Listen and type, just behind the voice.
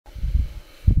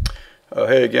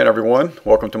Hey again everyone,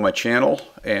 welcome to my channel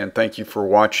and thank you for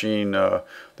watching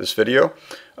this video.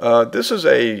 This is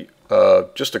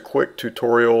just a quick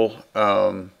tutorial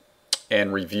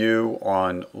and review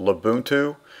on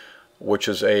Lubuntu, which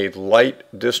is a light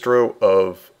distro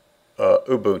of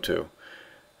Ubuntu,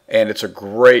 and it's a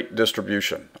great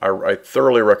distribution. I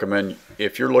thoroughly recommend,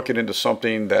 if you're looking into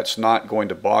something that's not going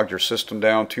to bog your system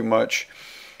down too much,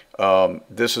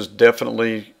 this is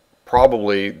definitely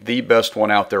probably the best one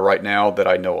out there right now that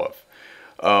I know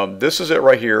of. This is it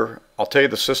right here. I'll tell you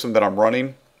the system that I'm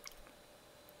running.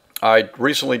 I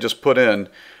recently just put in,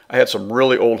 I had some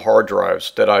really old hard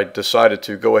drives that I decided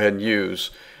to go ahead and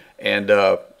use, and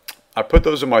I put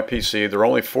those in my PC. They're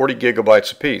only 40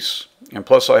 gigabytes a piece, and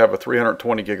plus I have a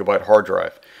 320 gigabyte hard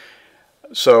drive.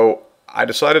 So I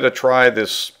decided to try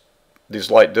these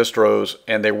light distros,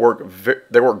 and they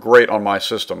work great on my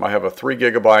system. I have a 3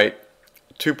 gigabyte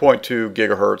 2.2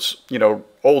 gigahertz,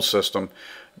 old system,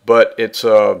 but it's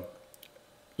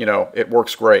it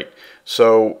works great.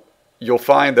 So you'll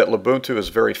find that Lubuntu is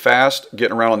very fast.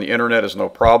 Getting around on the internet is no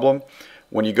problem.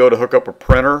 When you go to hook up a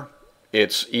printer,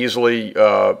 it's easily,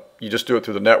 you just do it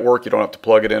through the network. You don't have to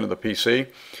plug it into the PC.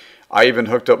 I even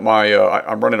hooked up my,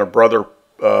 I'm running a Brother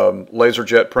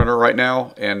LaserJet printer right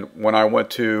now, and when I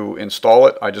went to install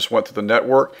it, I just went to the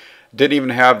network. Didn't even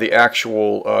have the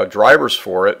actual drivers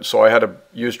for it, so I had to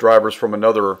use drivers from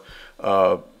another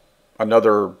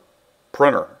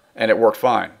printer, and it worked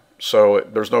fine. So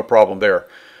there's no problem there.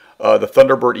 The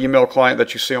Thunderbird email client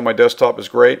that you see on my desktop is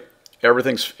great.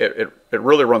 It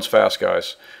really runs fast,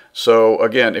 guys. So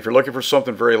again, if you're looking for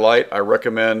something very light, I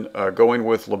recommend going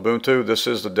with Lubuntu. This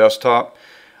is the desktop.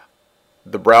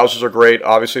 The browsers are great.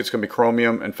 Obviously, it's going to be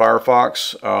Chromium and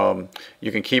Firefox.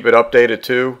 You can keep it updated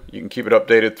too. You can keep it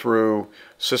updated through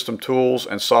System Tools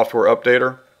and Software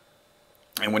Updater.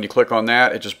 And when you click on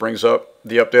that, it just brings up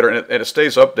the updater, and it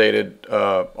stays updated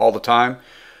all the time.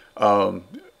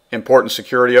 Important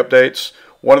security updates.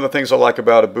 One of the things I like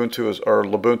about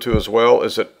Lubuntu as well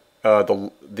is that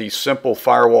the simple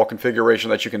firewall configuration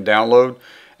that you can download,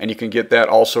 and you can get that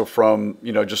also from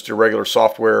just your regular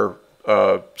software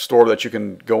store that you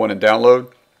can go in and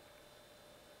download.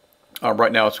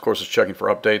 Right now, of course, it's checking for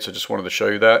updates. I just wanted to show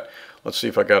you that. Let's see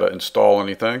if I got to install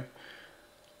anything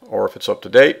or if it's up to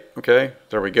date. Okay,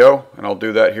 there we go, and I'll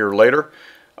do that here later.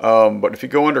 But if you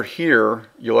go under here,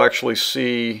 you'll actually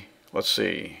see, let's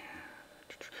see,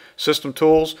 System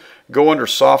Tools. Go under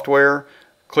Software,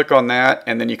 click on that,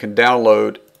 and then you can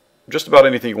download just about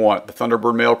anything you want. The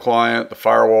Thunderbird mail client, the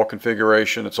firewall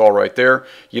configuration, it's all right there.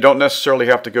 You don't necessarily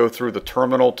have to go through the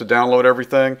terminal to download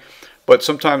everything, but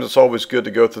sometimes it's always good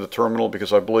to go through the terminal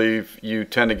because I believe you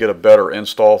tend to get a better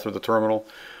install through the terminal.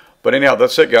 But anyhow,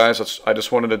 that's it, guys. I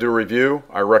just wanted to do a review.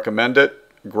 I recommend it.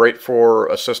 Great for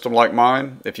a system like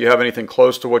mine. If you have anything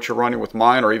close to what you're running with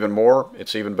mine or even more,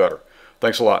 it's even better.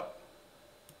 Thanks a lot.